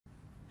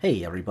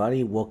Hey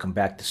everybody, welcome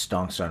back to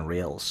Stonks on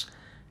Rails.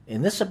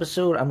 In this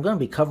episode, I'm going to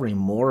be covering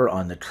more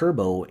on the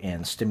Turbo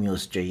and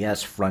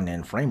Stimulus.js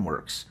front-end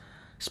frameworks.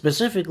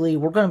 Specifically,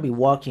 we're going to be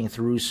walking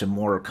through some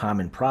more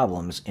common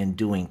problems in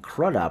doing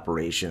CRUD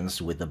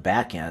operations with the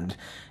backend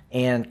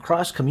and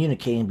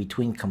cross-communicating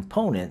between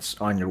components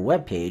on your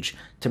web page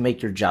to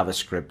make your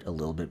JavaScript a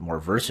little bit more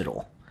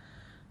versatile.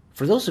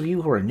 For those of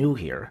you who are new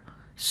here,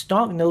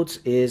 Stonknotes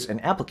is an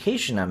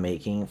application I'm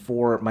making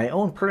for my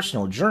own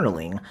personal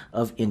journaling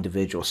of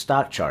individual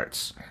stock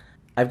charts.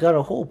 I've got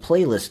a whole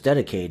playlist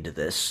dedicated to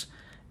this,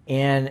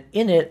 and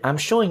in it I'm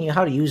showing you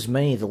how to use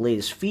many of the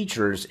latest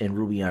features in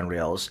Ruby on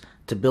Rails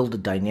to build a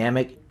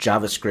dynamic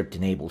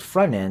JavaScript-enabled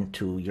front end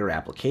to your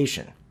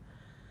application.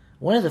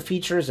 One of the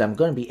features I'm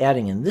going to be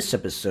adding in this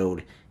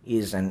episode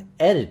is an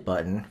edit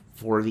button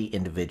for the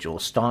individual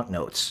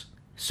Stonknotes.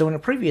 So in a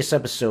previous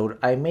episode,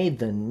 I made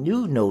the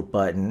new note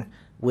button,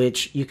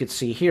 which you could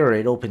see here.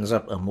 It opens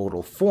up a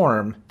modal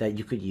form that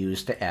you could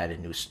use to add a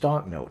new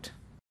stonk note.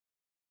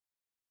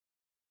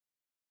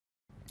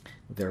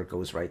 There it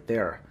goes right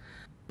there.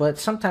 But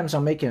sometimes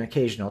I'll make an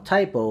occasional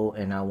typo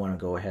and I want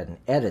to go ahead and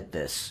edit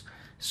this.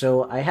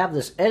 So I have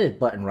this edit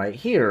button right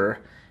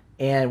here,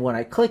 and when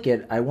I click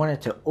it, I want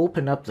it to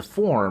open up the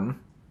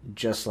form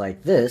just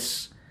like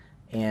this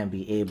and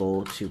be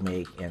able to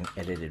make an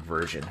edited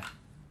version.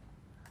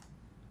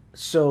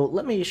 So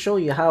let me show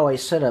you how I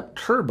set up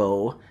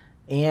Turbo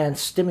and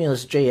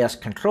Stimulus.js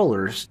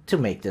controllers to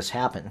make this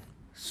happen.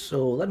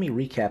 So let me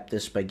recap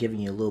this by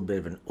giving you a little bit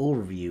of an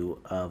overview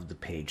of the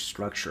page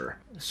structure.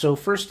 So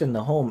first, in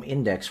the home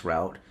index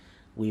route,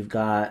 we've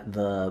got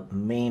the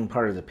main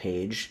part of the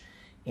page,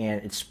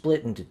 and it's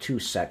split into two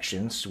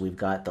sections. So we've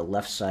got the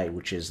left side,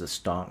 which is the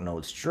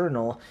Stonknotes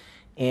Journal,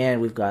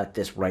 and we've got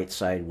this right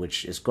side,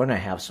 which is going to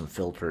have some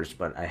filters,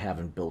 but I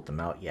haven't built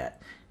them out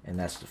yet, and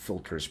that's the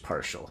filters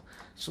partial.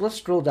 So let's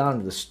scroll down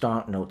to the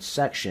Stonknotes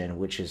section,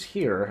 which is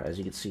here. As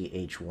you can see,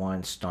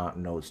 H1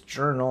 Stonknotes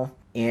Journal,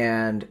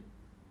 and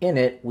in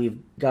it we've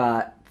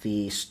got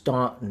the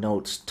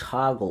Stonknotes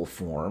toggle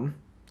form,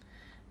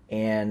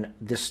 and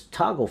this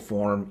toggle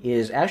form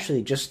is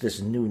actually just this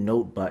new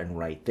note button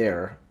right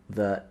there.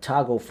 The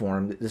toggle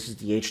form, this is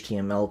the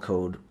HTML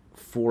code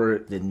for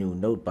the new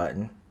note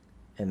button,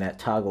 and that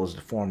toggles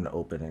the form to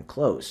open and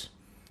close.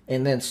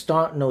 And then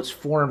Stonknotes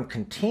form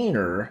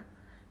container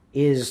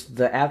is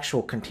the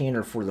actual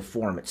container for the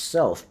form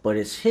itself, but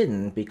it's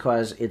hidden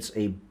because it's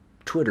a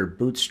Twitter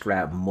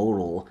Bootstrap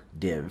modal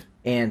div,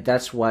 and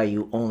that's why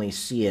you only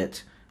see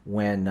it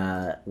when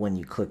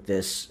you click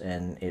this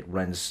and it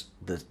runs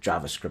the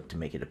JavaScript to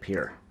make it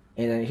appear.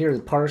 And then here are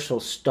the partial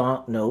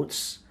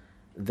Stonknotes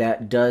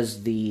that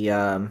does the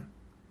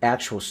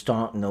actual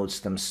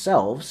Stonknotes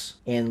themselves,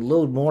 and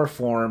load more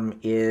form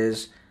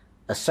is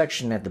a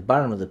section at the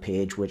bottom of the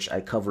page, which I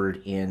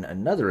covered in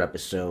another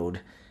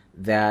episode,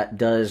 that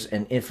does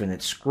an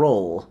infinite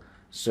scroll.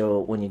 So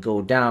when you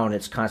go down,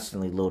 it's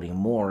constantly loading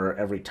more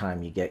every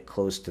time you get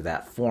close to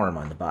that form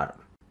on the bottom.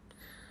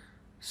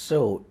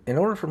 So in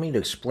order for me to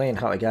explain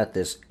how I got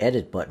this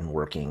edit button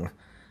working,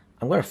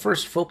 I'm going to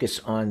first focus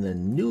on the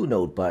new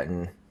note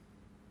button.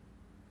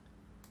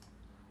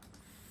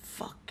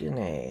 Fucking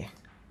A.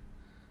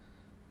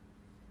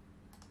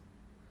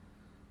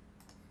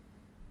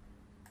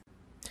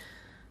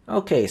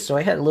 Okay, so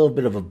I had a little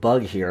bit of a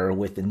bug here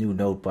with the new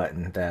note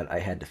button that I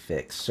had to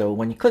fix. So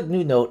when you click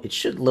new note, it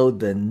should load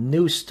the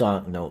new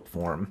stonk note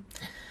form.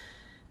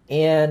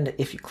 And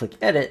if you click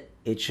edit,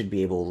 it should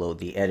be able to load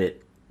the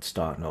edit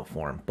stonk note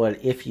form.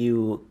 But if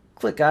you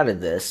click out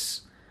of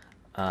this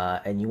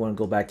and you want to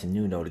go back to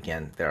new note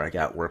again, there I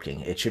got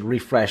working. It should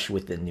refresh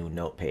with the new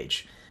note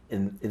page.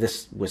 And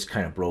this was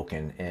kind of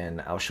broken,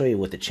 and I'll show you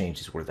what the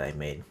changes were that I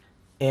made.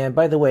 And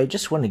by the way, I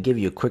just want to give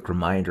you a quick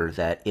reminder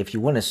that if you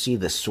want to see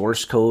the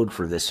source code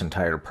for this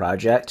entire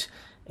project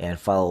and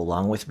follow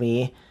along with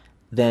me,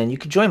 then you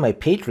could join my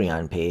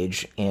Patreon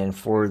page, and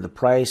for the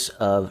price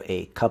of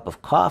a cup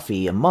of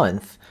coffee a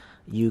month,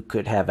 you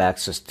could have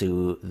access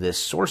to this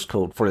source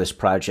code for this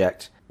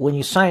project. When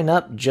you sign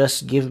up,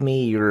 just give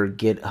me your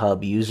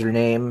GitHub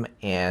username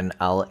and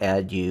I'll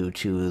add you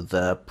to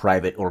the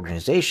private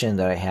organization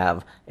that I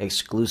have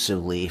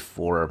exclusively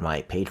for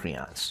my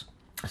Patreons.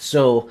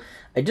 So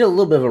I did a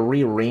little bit of a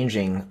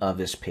rearranging of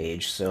this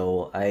page.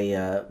 So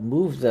I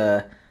moved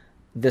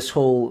this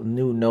whole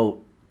new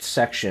note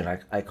section,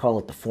 I call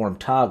it the form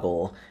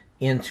toggle,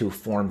 into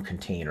form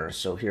container.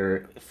 So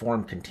here,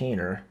 form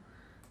container,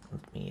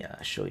 let me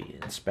show you,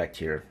 inspect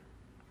here.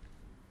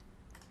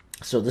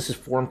 So this is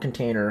form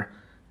container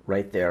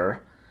right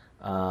there.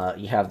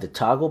 You have the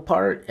toggle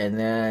part, and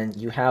then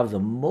you have the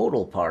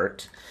modal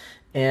part,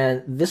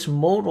 and this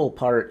modal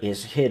part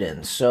is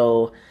hidden.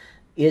 So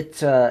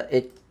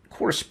it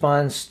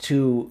corresponds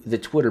to the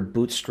Twitter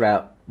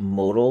Bootstrap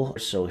modal.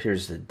 So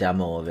here's the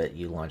demo of it.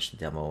 You launch the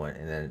demo,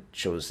 and then it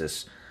shows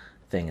this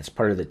thing. It's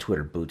part of the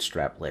Twitter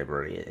Bootstrap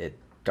library. It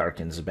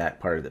darkens the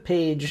back part of the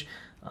page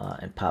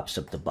and pops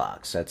up the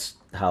box. That's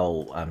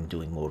how I'm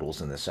doing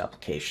modals in this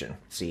application.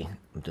 See,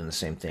 I'm doing the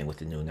same thing with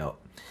the new note.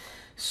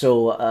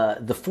 So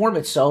the form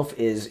itself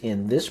is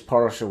in this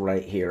parcel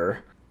right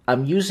here.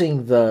 I'm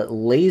using the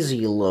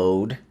lazy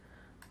load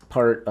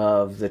part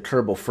of the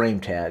turbo frame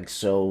tag.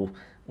 So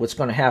what's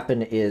going to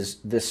happen is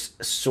this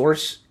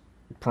source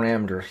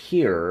parameter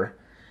here,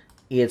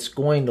 it's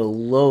going to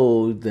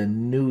load the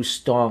new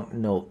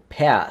Stonknote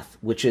path,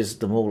 which is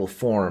the modal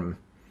form,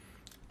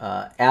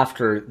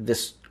 after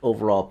this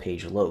overall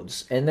page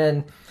loads. And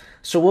then,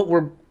 so what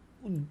we're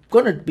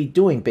going to be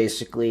doing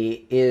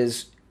basically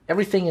is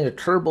everything in the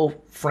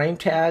turbo frame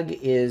tag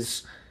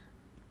is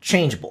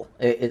changeable.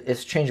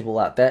 It's changeable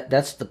out.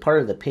 That's the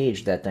part of the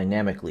page that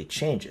dynamically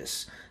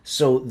changes.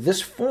 So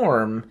this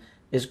form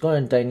is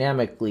going to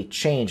dynamically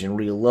change and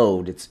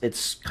reload.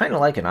 It's kind of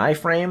like an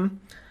iframe,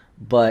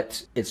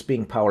 but it's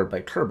being powered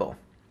by turbo.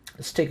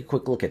 Let's take a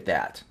quick look at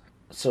that.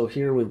 So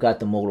here we've got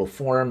the modal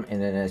form,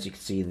 and then as you can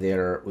see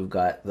there, we've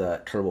got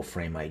the turbo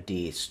frame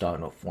ID,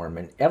 Stonknote form,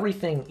 and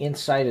everything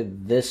inside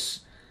of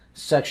this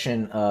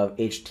section of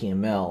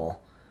HTML,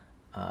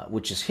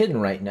 which is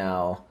hidden right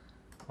now.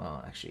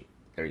 Well, actually,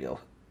 there you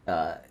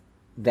go.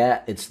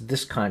 That it's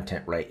this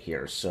content right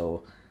here.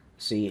 So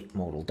see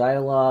modal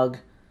dialog,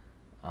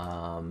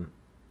 and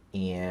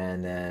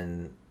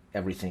then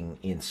everything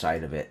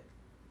inside of it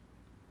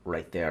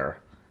right there.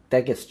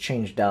 That gets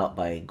changed out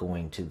by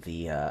going to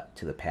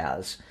the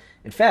paths.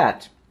 In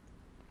fact,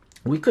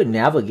 we could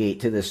navigate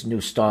to this new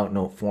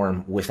Stonknote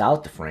form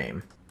without the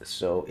frame.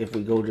 So if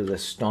we go to the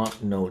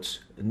Stonknotes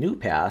new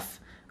path,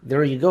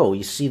 there you go.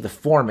 You see the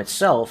form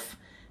itself,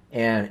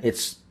 and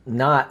it's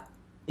not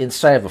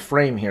inside of a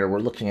frame here. We're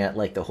looking at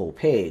like the whole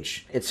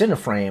page. It's in a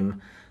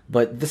frame,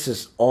 but this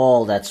is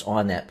all that's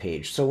on that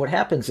page. So what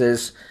happens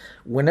is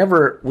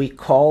whenever we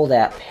call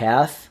that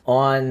path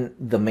on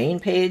the main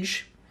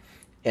page,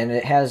 and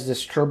it has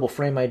this turbo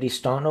frame ID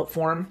Stonknote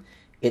form,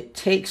 it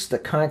takes the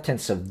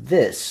contents of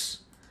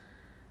this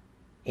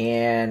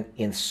and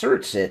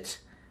inserts it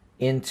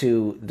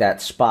into that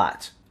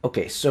spot.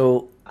 Okay,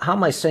 so how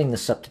am I setting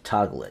this up to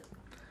toggle it?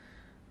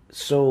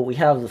 So we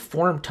have the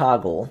form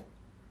toggle,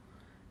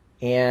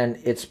 and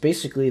it's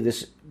basically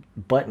this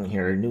button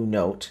here, new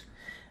note.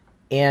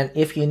 And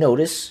if you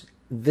notice,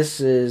 this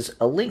is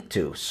a link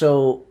to.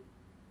 So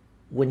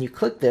when you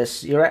click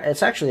this,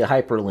 it's actually a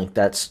hyperlink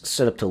that's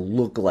set up to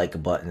look like a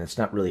button. It's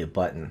not really a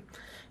button.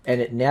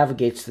 And it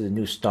navigates to the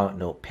new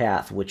Stonknote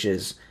path, which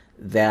is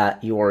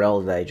that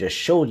URL that I just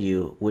showed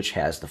you, which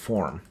has the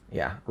form.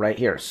 Yeah, right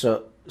here.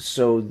 So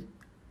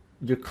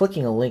you're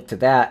clicking a link to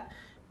that.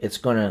 It's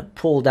going to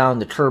pull down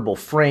the turbo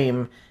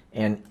frame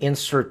and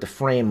insert the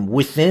frame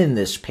within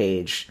this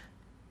page,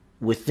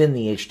 within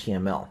the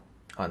HTML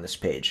on this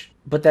page.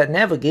 But that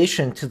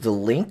navigation to the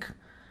link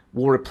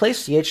will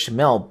replace the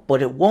HTML,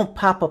 but it won't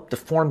pop up the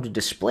form to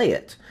display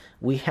it.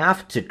 We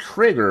have to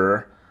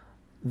trigger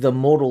the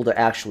modal to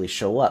actually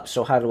show up.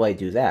 So how do I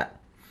do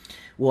that?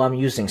 Well, I'm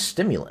using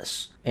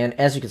stimulus. And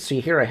as you can see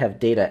here, I have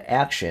data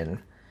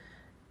action,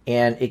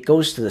 and it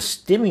goes to the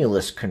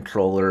stimulus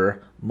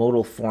controller,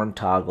 modal form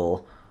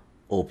toggle,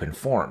 open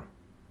form.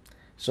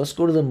 So let's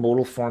go to the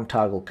modal form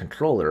toggle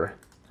controller,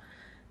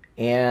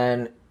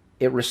 and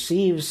it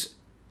receives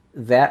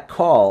that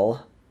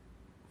call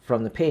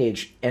from the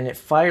page, and it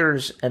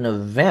fires an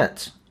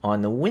event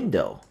on the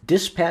window.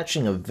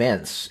 Dispatching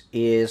events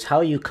is how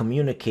you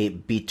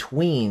communicate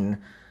between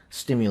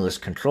stimulus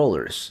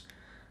controllers.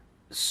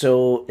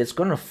 So it's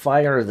going to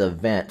fire the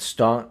event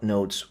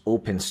Stonknotes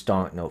open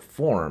Stonknote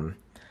form,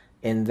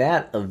 and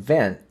that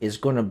event is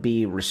going to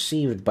be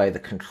received by the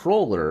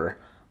controller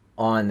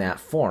on that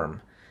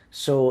form.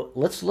 So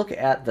let's look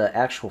at the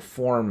actual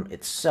form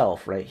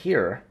itself right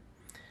here,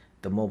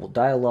 the mobile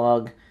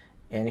dialog.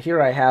 And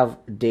here I have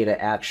data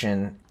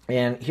action,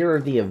 and here are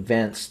the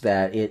events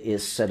that it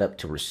is set up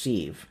to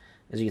receive.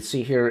 As you can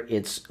see here,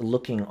 it's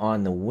looking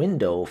on the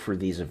window for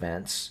these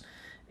events,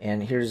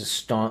 and here's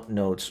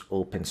Stonknotes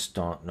open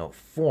Stonknote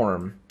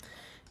form.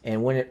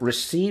 And when it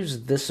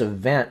receives this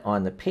event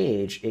on the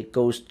page, it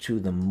goes to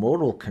the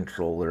modal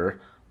controller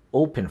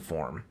open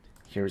form.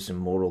 Here's the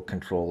modal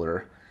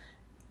controller,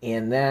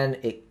 and then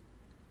it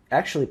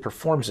actually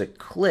performs a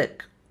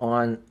click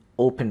on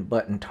open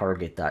button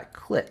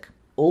target.click.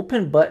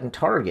 Open button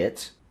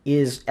target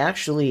is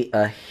actually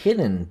a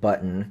hidden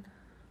button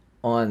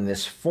on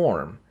this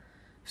form.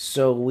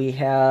 So we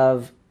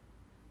have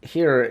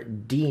here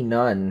D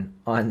none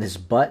on this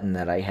button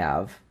that I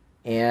have,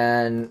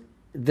 and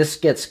this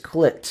gets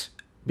clicked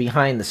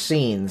behind the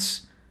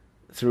scenes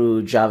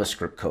through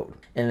JavaScript code.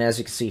 And as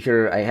you can see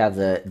here, I have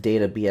the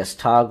data BS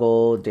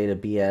toggle, data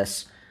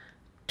BS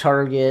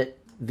target.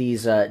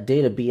 These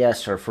data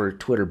BS are for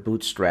Twitter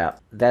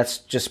Bootstrap. That's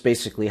just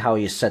basically how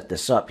you set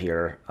this up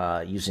here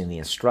using the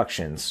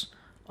instructions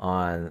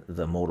on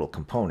the modal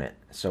component.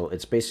 So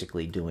it's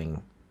basically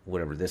doing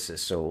whatever this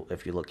is. So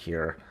if you look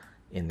here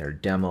in their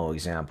demo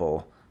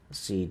example,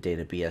 see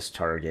data BS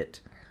target,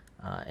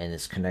 and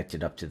it's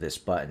connected up to this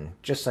button,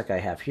 just like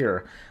I have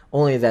here,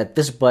 only that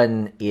this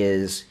button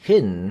is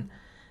hidden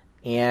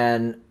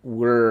and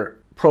we're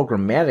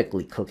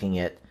programmatically clicking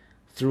it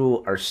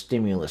through our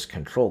stimulus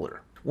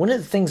controller. One of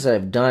the things that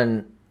I've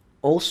done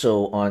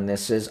also on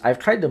this is I've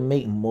tried to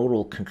make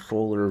modal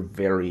controller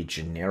very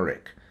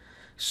generic.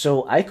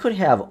 So I could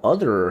have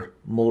other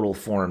modal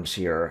forms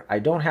here. I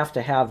don't have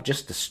to have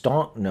just the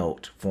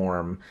Stonknote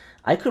form.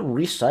 I could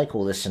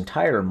recycle this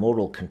entire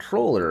modal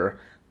controller,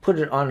 put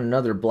it on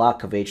another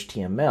block of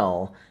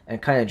HTML,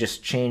 and kind of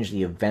just change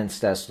the events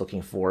that's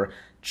looking for,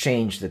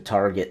 change the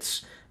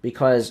targets,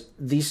 because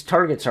these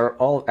targets are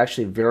all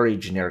actually very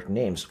generic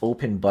names.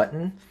 Open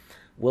button.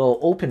 Well,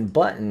 open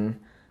button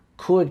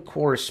could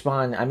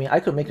correspond. I mean, I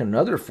could make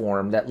another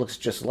form that looks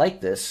just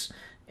like this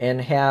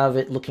and have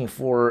it looking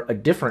for a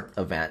different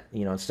event.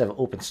 You know, instead of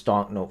open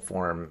Stonknote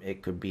form,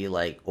 it could be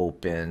like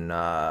open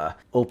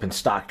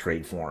stock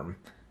trade form.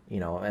 You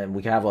know, and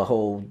we could have a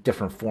whole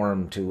different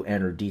form to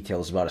enter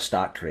details about a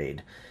stock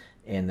trade.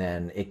 And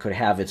then it could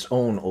have its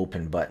own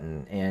open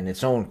button and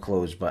its own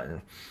close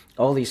button.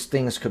 All these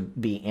things could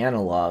be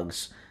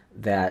analogs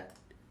that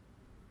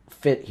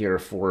fit here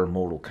for a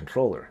modal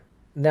controller.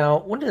 Now,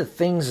 one of the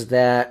things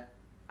that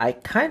I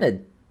kind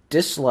of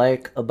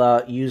dislike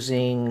about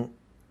using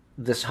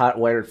this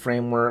Hotwire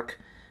framework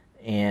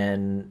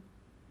and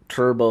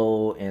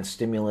Turbo and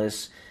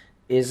Stimulus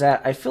is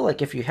that I feel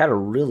like if you had a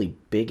really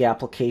big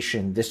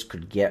application, this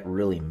could get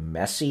really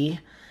messy,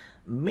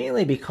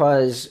 mainly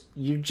because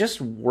you're just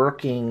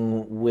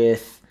working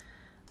with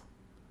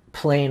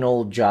plain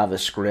old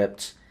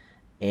JavaScript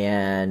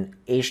and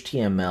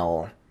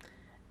HTML,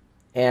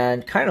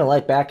 and kind of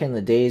like back in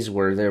the days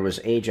where there was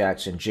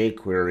Ajax and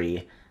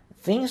jQuery,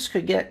 things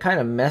could get kind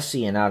of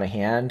messy and out of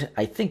hand.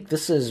 I think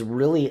this is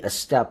really a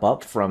step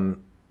up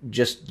from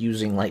just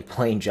using like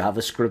plain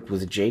JavaScript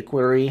with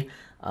jQuery.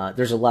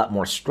 There's a lot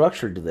more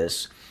structure to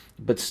this,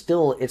 but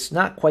still it's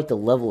not quite the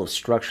level of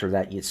structure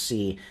that you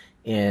see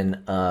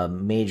in a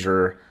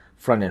major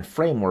front-end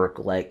framework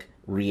like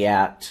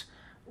React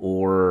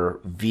or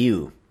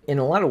Vue. In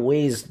a lot of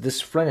ways,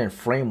 this front-end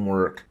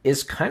framework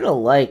is kind of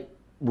like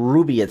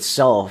Ruby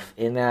itself,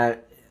 in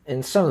that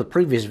in some of the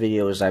previous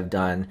videos I've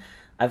done,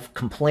 I've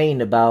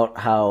complained about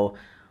how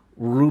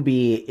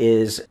Ruby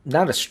is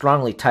not a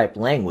strongly typed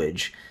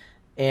language,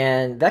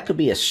 and that could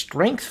be a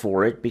strength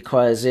for it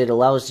because it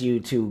allows you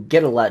to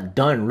get a lot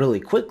done really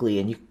quickly,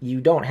 and you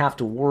don't have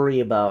to worry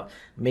about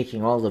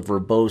making all the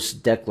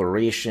verbose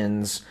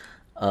declarations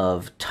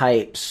of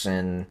types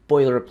and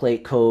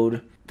boilerplate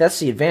code. That's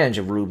the advantage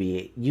of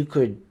Ruby. You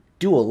could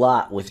do a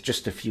lot with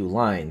just a few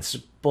lines,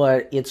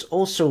 but it's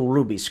also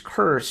Ruby's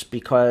curse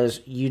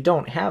because you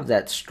don't have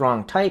that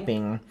strong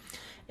typing,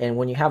 and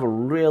when you have a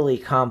really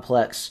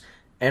complex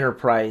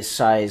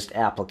enterprise-sized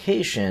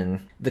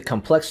application, the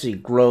complexity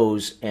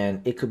grows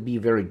and it could be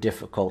very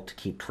difficult to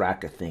keep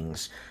track of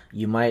things.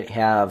 You might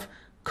have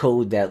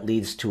code that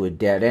leads to a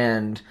dead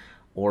end,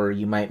 or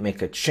you might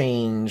make a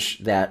change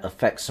that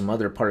affects some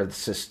other part of the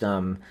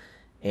system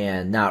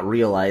and not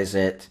realize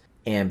it.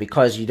 And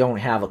because you don't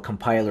have a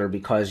compiler,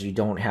 because you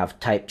don't have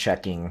type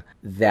checking,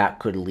 that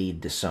could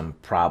lead to some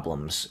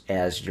problems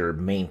as you're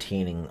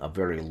maintaining a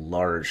very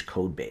large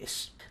code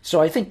base. So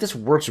I think this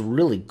works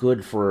really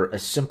good for a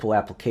simple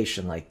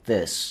application like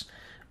this,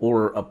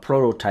 or a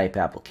prototype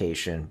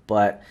application,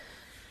 but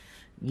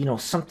you know,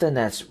 something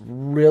that's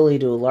really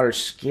to a large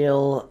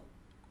scale,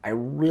 I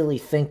really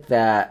think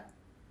that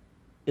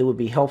it would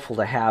be helpful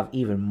to have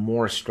even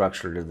more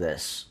structure to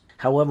this.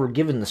 However,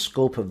 given the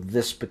scope of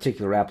this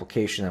particular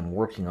application I'm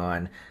working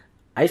on,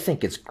 I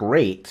think it's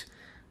great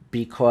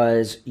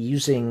because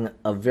using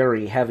a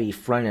very heavy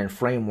front-end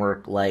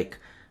framework like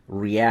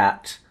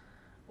React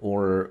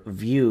or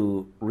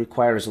Vue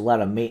requires a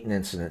lot of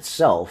maintenance in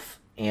itself,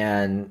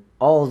 and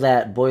all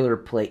that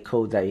boilerplate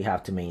code that you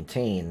have to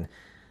maintain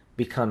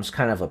becomes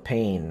kind of a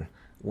pain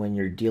when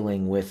you're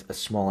dealing with a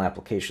small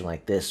application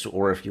like this,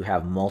 or if you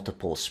have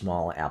multiple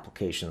small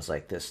applications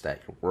like this that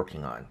you're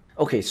working on.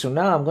 Okay, so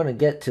now I'm going to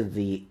get to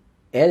the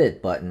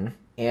edit button,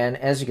 and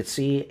as you can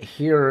see,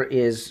 here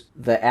is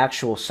the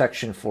actual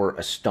section for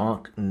a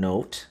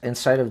Stonknote.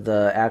 Inside of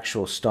the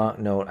actual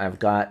Stonknote, I've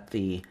got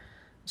the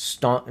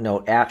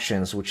Stonknote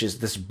actions, which is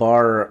this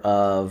bar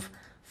of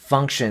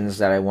functions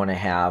that I want to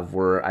have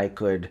where I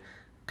could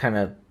kind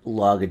of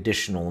log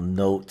additional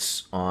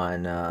notes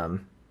on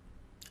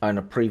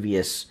a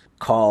previous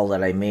call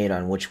that I made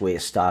on which way a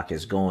stock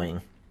is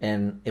going.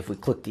 And if we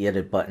click the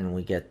edit button,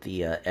 we get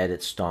the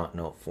edit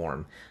Stonknote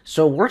form.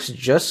 So it works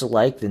just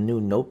like the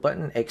new note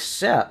button,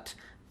 except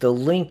the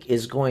link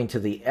is going to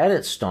the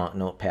edit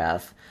Stonknote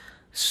path,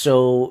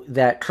 so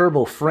that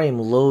Turbo frame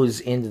loads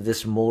into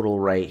this modal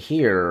right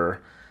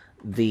here,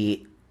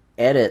 the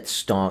edit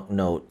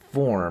Stonknote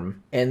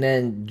form, and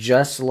then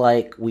just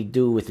like we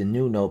do with the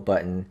new note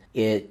button,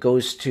 it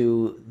goes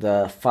to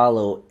the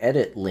follow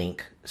edit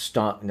link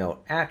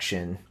Stonknote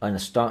action on the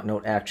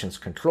Stonknote actions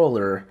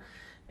controller,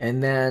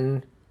 and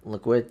then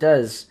look what it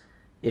does.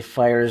 It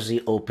fires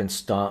the open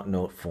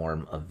Stonknote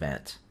form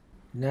event.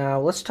 Now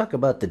let's talk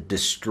about the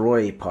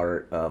destroy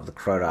part of the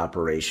CRUD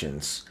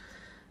operations.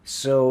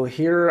 So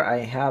here I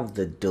have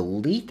the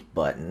delete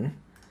button,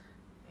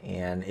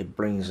 and it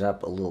brings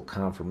up a little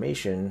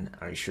confirmation.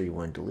 Are you sure you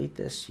want to delete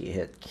this? You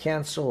hit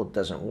cancel, it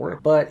doesn't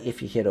work. But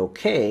if you hit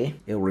OK,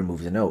 it'll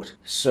remove the note.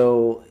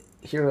 So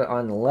here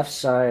on the left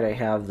side, I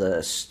have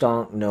the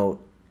Stonknote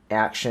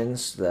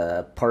actions,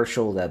 the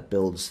partial that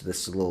builds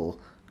this little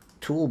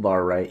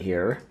toolbar right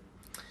here.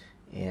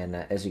 And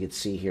as you can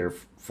see here,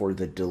 for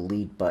the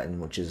delete button,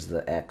 which is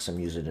the X, I'm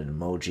using an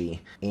emoji,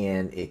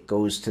 and it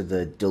goes to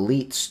the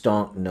delete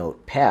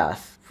Stonknote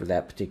path for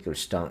that particular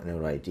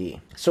Stonknote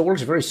ID. So it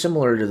works very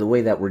similar to the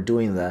way that we're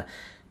doing the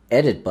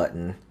edit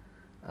button,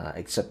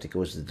 except it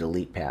goes to the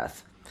delete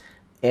path.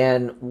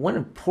 And one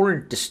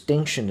important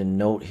distinction to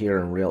note here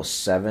in Rails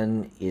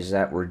 7 is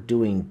that we're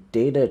doing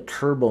data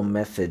turbo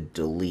method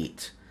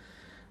delete.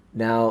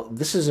 Now,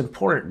 this is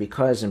important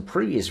because in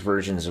previous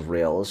versions of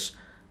Rails,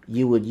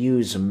 you would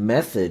use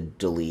method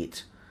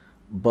delete,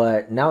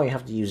 but now you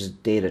have to use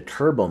data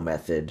turbo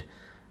method.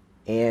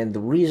 And the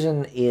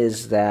reason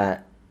is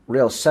that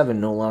Rails 7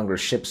 no longer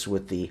ships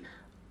with the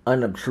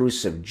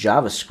unobtrusive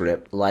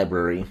JavaScript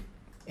library,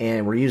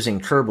 and we're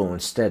using turbo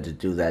instead to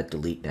do that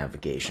delete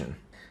navigation.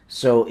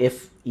 So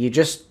if you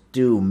just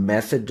do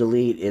method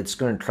delete, it's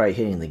going to try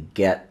hitting the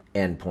get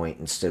endpoint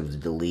instead of the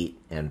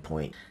delete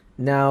endpoint.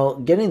 Now,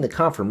 getting the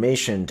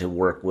confirmation to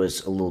work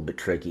was a little bit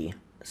tricky.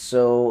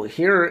 So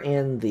here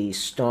in the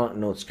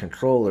Stonknotes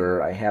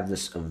controller, I have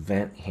this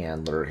event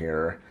handler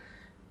here,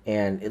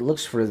 and it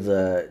looks for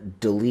the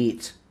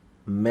delete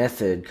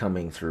method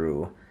coming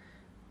through.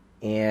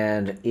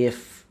 And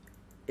if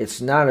it's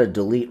not a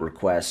delete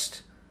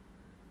request,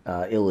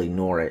 it'll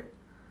ignore it.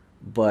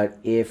 But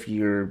if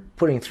you're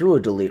putting through a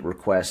delete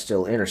request,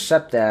 it'll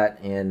intercept that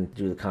and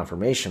do the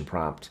confirmation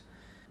prompt.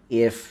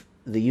 If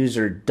the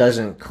user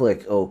doesn't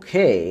click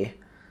OK,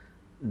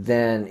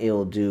 then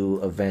it'll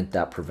do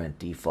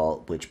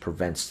event.preventDefault, which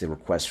prevents the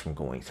request from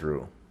going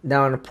through.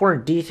 Now, an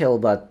important detail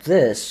about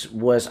this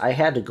was I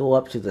had to go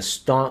up to the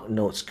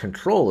Stonknotes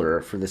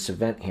controller for this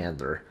event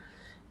handler.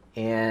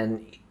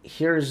 And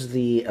here's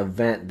the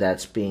event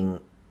that's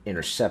being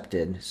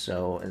intercepted.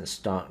 So in the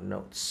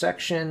Stonknotes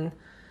section,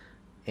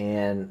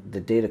 and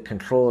the data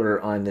controller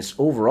on this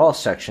overall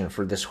section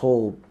for this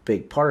whole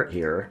big part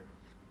here.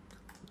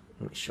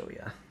 Let me show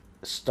you.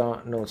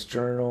 Stonknotes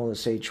Journal,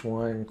 this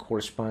H1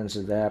 corresponds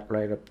to that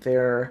right up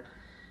there.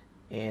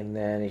 And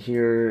then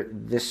here,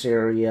 this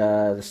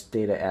area, this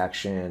data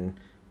action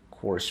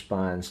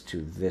corresponds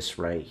to this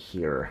right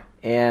here.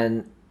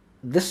 And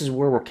this is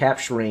where we're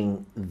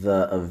capturing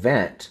the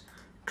event,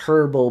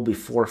 turbo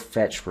before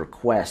fetch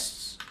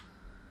requests,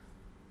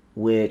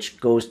 which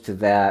goes to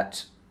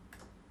that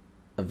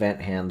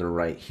event handler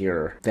right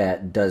here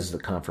that does the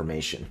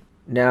confirmation.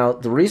 Now,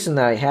 the reason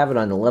that I have it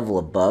on the level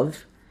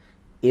above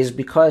is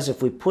because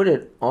if we put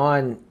it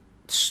on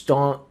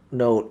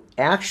Stonknote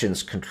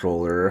Actions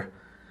controller,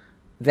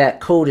 that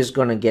code is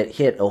going to get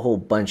hit a whole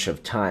bunch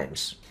of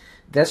times.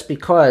 That's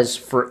because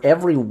for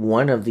every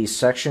one of these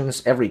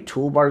sections, every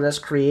toolbar that's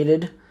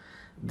created,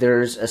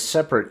 there's a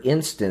separate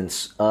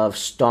instance of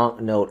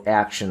Stonknote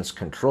Actions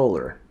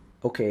controller.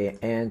 Okay,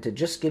 and to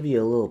just give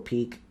you a little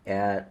peek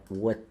at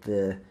what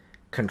the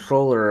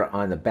controller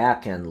on the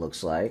back end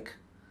looks like,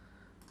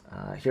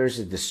 here's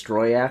a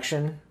destroy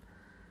action,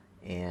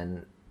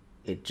 and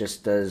it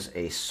just does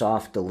a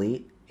soft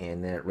delete,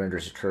 and then it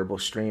renders a turbo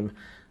stream.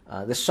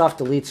 This soft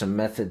delete's a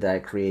method that I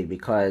created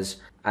because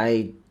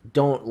I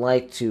don't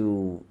like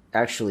to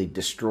actually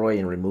destroy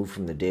and remove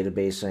from the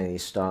database any of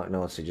these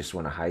Stonknotes. I just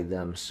want to hide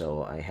them,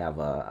 so I have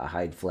a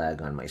hide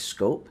flag on my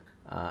scope,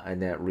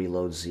 and that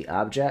reloads the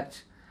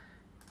object,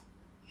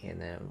 and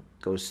then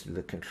goes through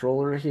the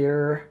controller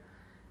here,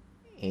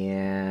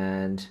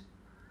 and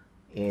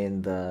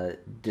in the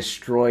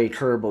destroy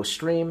turbo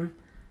stream,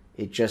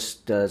 it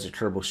just does a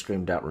turbo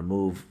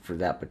stream.remove for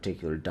that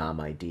particular DOM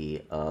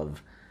ID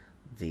of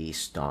the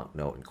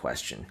Stonknote in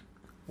question.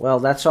 Well,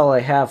 that's all I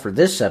have for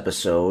this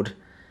episode.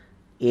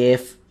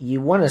 If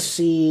you want to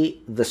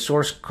see the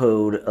source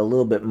code a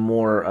little bit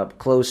more up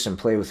close and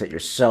play with it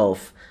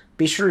yourself,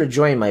 be sure to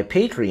join my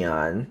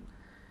Patreon.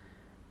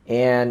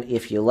 And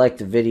if you liked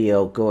the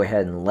video, go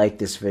ahead and like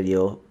this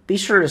video. Be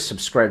sure to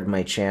subscribe to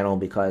my channel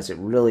because it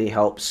really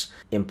helps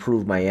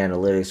improve my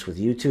analytics with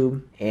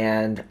YouTube.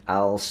 And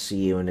I'll see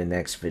you in the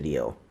next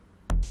video.